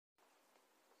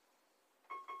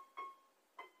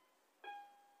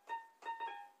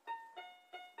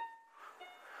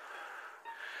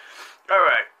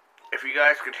If you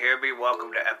guys could hear me, welcome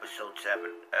to episode 7.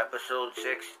 Episode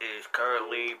 6 is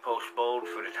currently postponed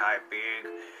for the time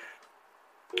being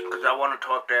because I want to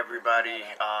talk to everybody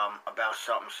about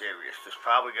something serious. There's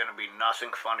probably going to be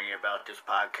nothing funny about this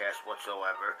podcast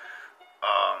whatsoever.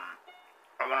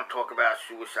 I want to talk about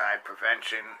suicide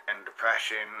prevention and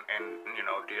depression and,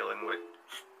 dealing with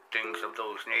things of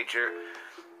those nature.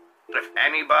 If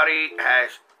anybody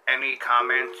has any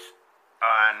comments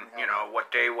on,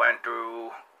 what they went through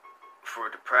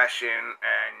for depression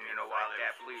and, like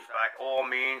that, please, by all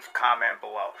means, comment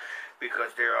below. Because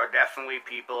there are definitely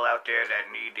people out there that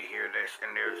need to hear this,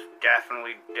 and there's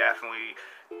definitely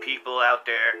people out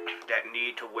there that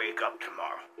need to wake up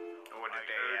tomorrow. Or the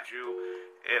day after.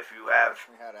 If you have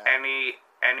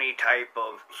any type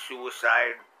of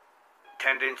suicide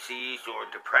tendencies or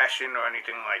depression or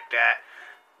anything like that,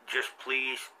 just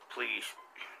please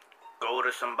go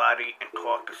to somebody and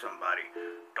talk to somebody.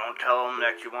 Don't tell them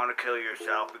that you want to kill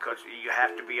yourself, because you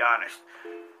have to be honest.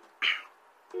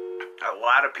 A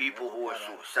lot of people who are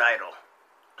suicidal,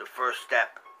 the first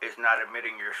step is not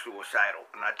admitting you're suicidal,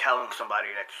 not telling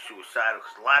somebody that you're suicidal,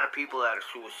 because a lot of people that are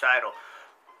suicidal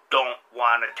don't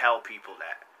want to tell people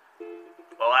that.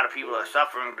 A lot of people that are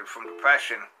suffering from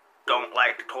depression don't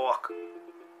like to talk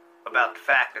about the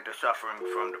fact that they're suffering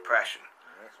from depression.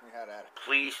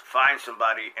 Please find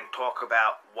somebody and talk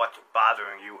about what's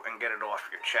bothering you and get it off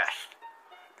your chest.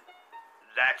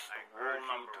 That's the rule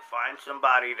number, to find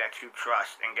somebody that you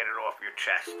trust and get it off your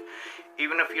chest.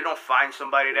 Even if you don't find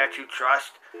somebody that you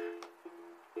trust,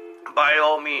 by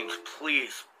all means,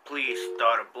 please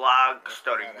start a blog,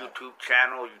 start a YouTube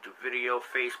channel, YouTube video,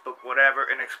 Facebook,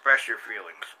 whatever, and express your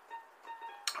feelings.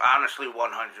 Honestly, 100%.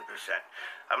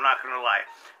 I'm not going to lie.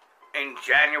 In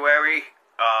January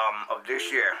of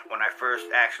this year, when I first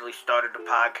actually started the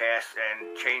podcast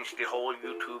and changed the whole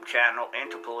YouTube channel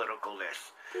into political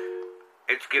lists,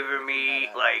 it's given me,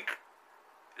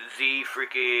 the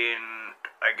freaking,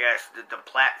 the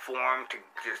platform to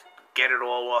just get it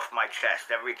all off my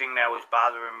chest. Everything that was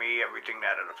bothering me, everything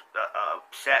that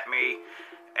upset me,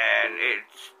 and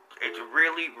it's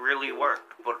really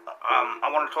worked. But I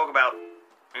want to talk about,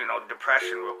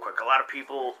 depression real quick. A lot of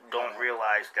people don't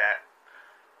realize that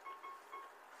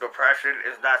depression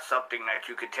is not something that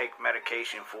you could take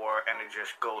medication for and it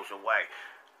just goes away.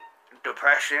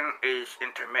 Depression is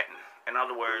intermittent. In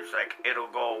other words,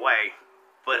 it'll go away,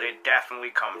 but it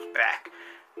definitely comes back.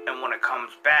 And when it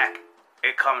comes back,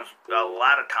 a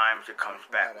lot of times it comes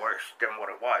back worse than what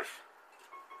it was.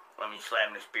 Let me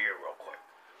slam this beer real quick.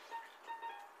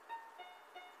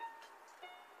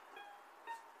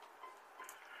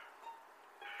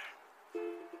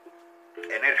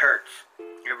 And it hurts.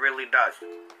 It really does.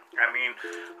 I mean,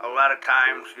 a lot of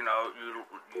times,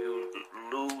 you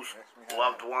lose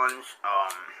loved ones,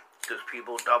 because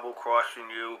people double-crossing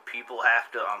you.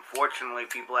 Unfortunately,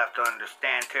 people have to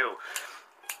understand, too.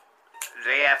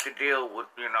 They have to deal with,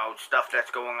 stuff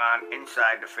that's going on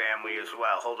inside the family as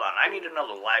well. Hold on, I need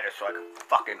another lighter so I can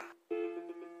fucking...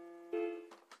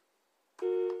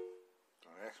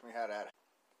 Don't ask me how that...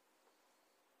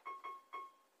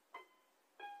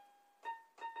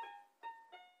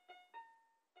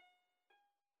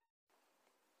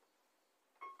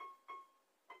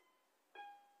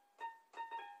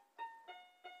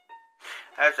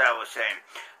 As I was saying,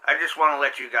 I just want to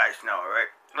let you guys know, alright?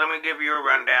 Let me give you a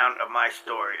rundown of my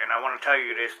story, and I want to tell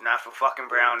you this not for fucking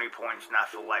brownie points,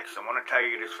 not for likes. I want to tell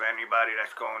you this for anybody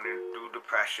that's going through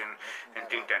depression and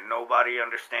think that nobody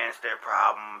understands their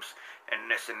problems and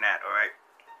this and that, alright?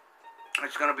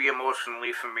 It's going to be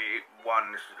emotionally for me.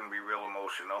 This is going to be real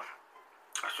emotional.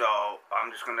 So,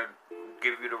 I'm just going to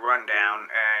give you the rundown,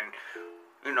 and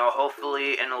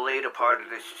hopefully in the later part of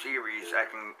this series, I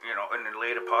can, in the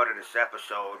later part of this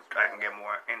episode, I can get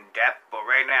more in-depth. But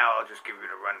right now, I'll just give you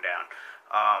the rundown.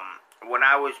 When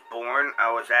I was born, I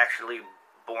was actually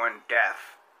born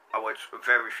deaf, which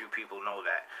very few people know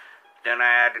that. Then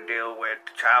I had to deal with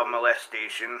child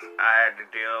molestation. I had to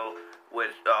deal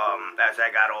with, as I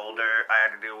got older, I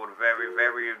had to deal with a very,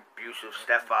 very abusive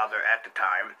stepfather at the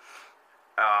time.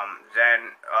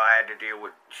 Then I had to deal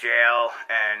with jail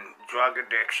and drug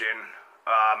addiction,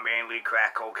 mainly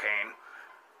crack cocaine,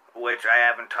 which I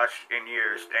haven't touched in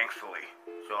years, thankfully.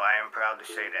 So I am proud to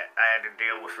say that. I had to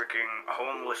deal with freaking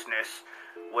homelessness,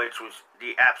 which was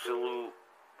the absolute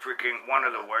freaking one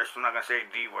of the worst. I'm not going to say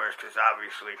the worst, because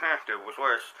obviously, there was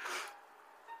worse.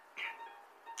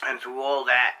 And through all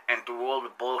that, and through all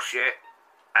the bullshit,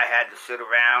 I had to sit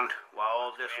around while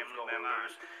all this was going on.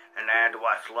 And I had to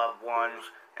watch loved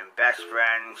ones and best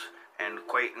friends and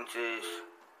acquaintances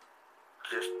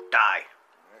just die.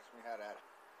 Ask me how that...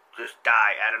 Just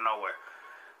die out of nowhere.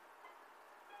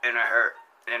 and it hurt,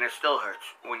 and it still hurts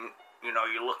when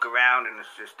you look around and it's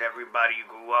just everybody you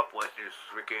grew up with is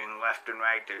freaking left and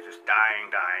right. They're just dying.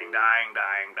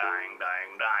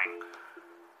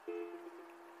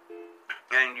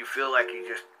 And you feel like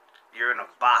you're in a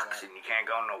box and you can't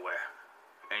go nowhere.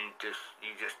 And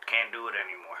you just can't do it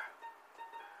anymore.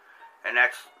 And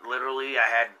that's literally, I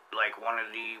had like one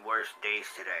of the worst days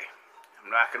today.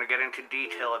 I'm not going to get into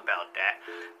detail about that,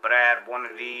 but I had one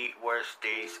of the worst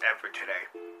days ever today.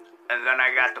 And then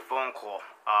I got the phone call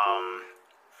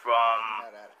from,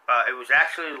 it was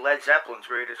actually Led Zeppelin's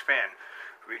greatest fan,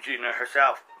 Regina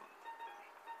herself.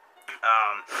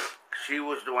 She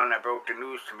was the one that broke the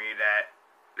news to me that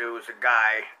there was a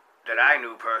guy that I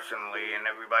knew personally, and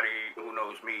everybody who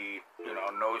knows me,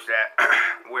 knows that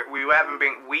we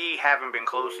haven't been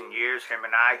close in years, him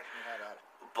and I,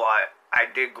 but I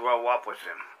did grow up with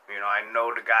him. I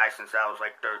know the guy since I was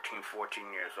like 13,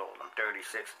 14 years old. I'm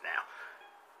 36 now.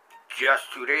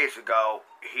 Just 2 days ago,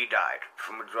 he died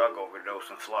from a drug overdose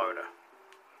in Florida.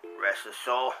 Rest his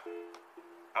soul.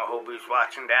 I hope he's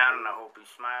watching down, and I hope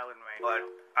he's smiling right now. But,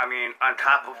 I mean, on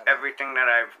top of everything that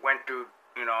I've went through,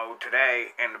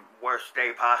 today, and the worst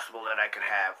day possible that I could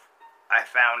have, I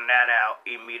found that out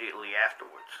immediately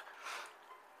afterwards.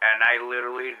 And I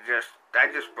literally just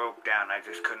broke down. I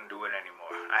just couldn't do it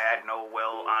anymore. I had no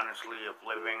will, honestly, of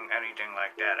living anything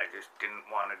like that. I just didn't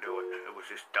want to do it. It was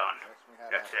just done.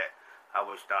 That's it. I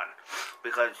was done.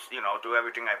 Because, through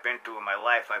everything I've been through in my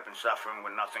life, I've been suffering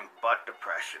with nothing but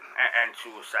depression and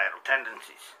suicidal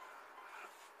tendencies.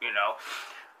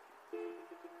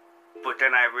 But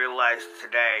then I realized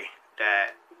today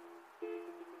that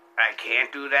I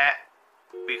can't do that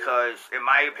because, in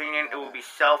my opinion, it would be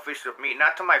selfish of me,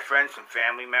 not to my friends and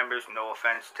family members, no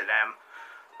offense to them.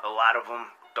 A lot of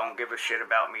them don't give a shit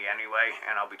about me anyway,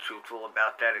 and I'll be truthful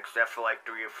about that, except for like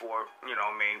 3 or 4,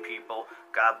 main people.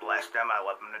 God bless them, I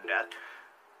love them to death.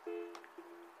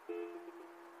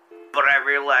 But I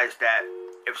realized that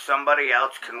if somebody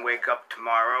else can wake up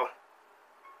tomorrow,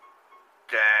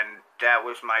 then that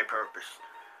was my purpose.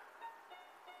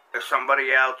 If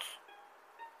somebody else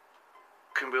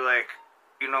can be like,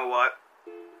 you know what,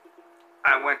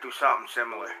 I went through something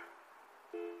similar,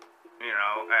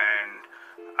 and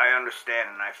I understand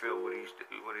and I feel what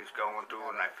he's going through,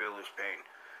 and I feel his pain.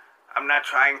 I'm not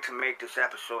trying to make this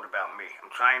episode about me.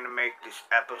 I'm trying to make this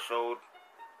episode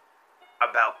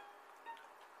about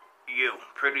you,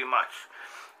 pretty much,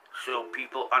 so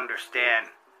people understand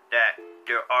that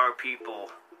there are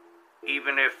people,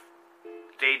 even if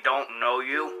they don't know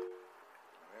you,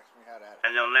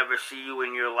 and they'll never see you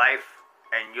in your life,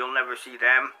 and you'll never see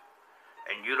them,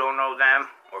 and you don't know them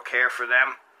or care for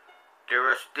them, there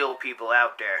are still people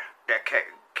out there that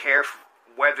care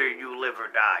whether you live or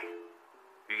die.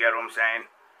 You get what I'm saying?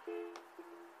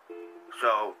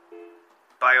 So,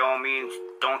 by all means,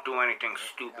 don't do anything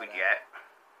stupid yet,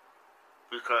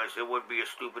 because it would be a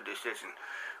stupid decision.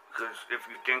 Because if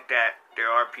you think that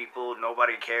there are people,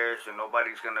 nobody cares, and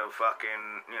nobody's gonna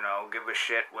fucking, give a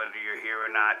shit whether you're here or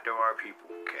not, there are people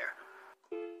who care.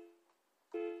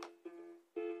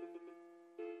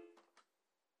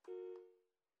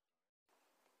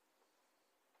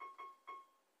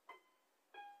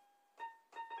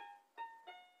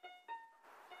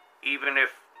 Even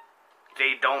if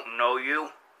they don't know you,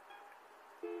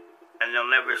 and they'll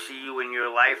never see you in your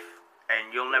life,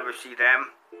 and you'll never see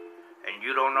them, and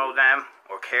you don't know them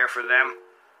or care for them,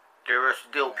 there are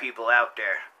still people out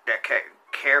there that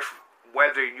care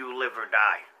whether you live or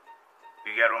die.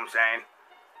 You get what I'm saying?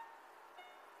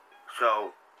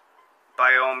 So,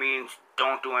 by all means,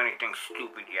 don't do anything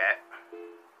stupid yet,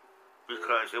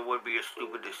 because it would be a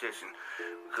stupid decision.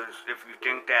 Because if you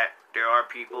think that there are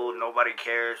people, nobody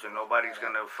cares, and nobody's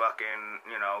gonna fucking,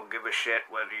 give a shit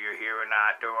whether you're here or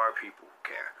not, there are people who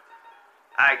care.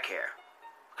 I care.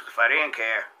 Because if I didn't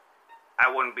care, I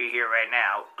wouldn't be here right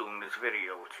now doing this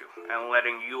video with you and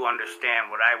letting you understand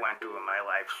what I went through in my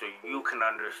life, so you can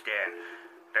understand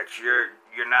that you're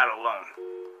not alone.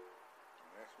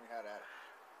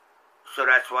 So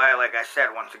that's why, like I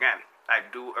said, once again, I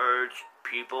do urge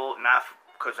people, not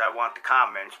because I want the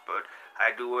comments, but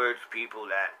I do urge people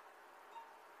that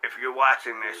if you're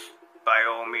watching this, by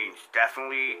all means,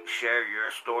 definitely share your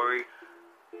story.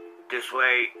 This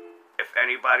way, if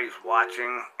anybody's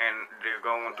watching and they're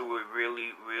going through a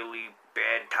really, really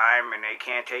bad time and they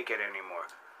can't take it anymore,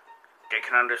 they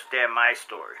can understand my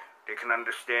story. They can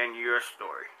understand your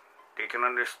story. They can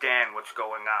understand what's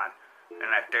going on, and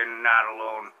that they're not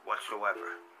alone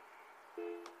whatsoever.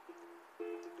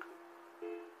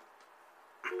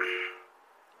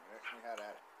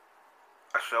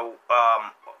 So,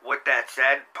 with that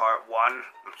said, part one,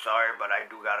 I'm sorry, but I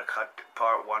do gotta cut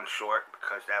part one short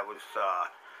because that was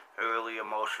really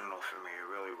emotional for me. It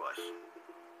really was.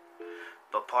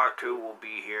 But part two will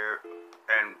be here,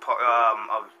 and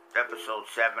of episode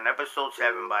 7. Episode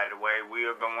 7, by the way, we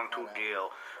are going to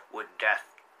deal with death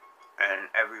in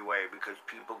every way because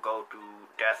people go through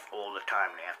death all the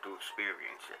time. They have to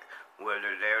experience it.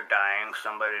 Whether they're dying,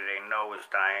 somebody they know is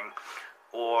dying,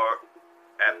 or,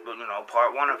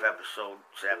 part 1 of episode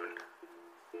 7.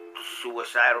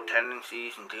 Suicidal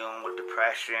tendencies and dealing with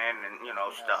depression and,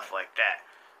 stuff like that.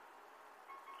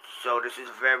 So this is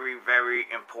a very, very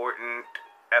important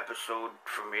episode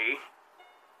for me,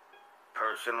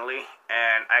 personally,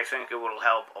 and I think it will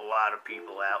help a lot of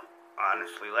people out,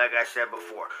 honestly. Like I said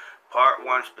before, part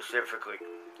 1 specifically,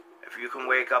 if you can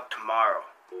wake up tomorrow,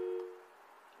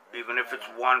 even if it's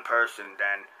one person,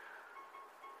 then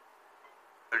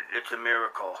it's a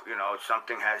miracle.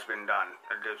 Something has been done.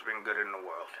 There's been good in the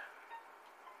world.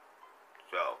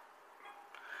 So,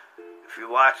 if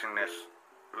you're watching this,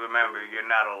 remember, you're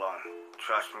not alone.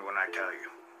 Trust me when I tell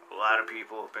you. A lot of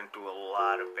people have been through a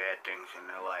lot of bad things in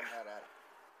their life.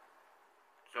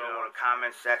 So the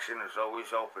comment section is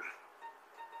always open.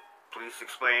 Please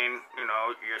explain,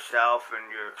 yourself and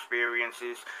your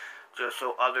experiences, just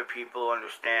so other people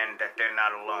understand that they're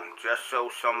not alone. Just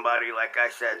so somebody, like I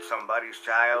said, somebody's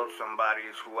child,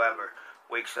 somebody's whoever,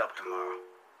 wakes up tomorrow.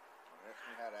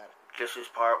 This is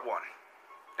part 1.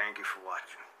 Thank you for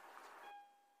watching.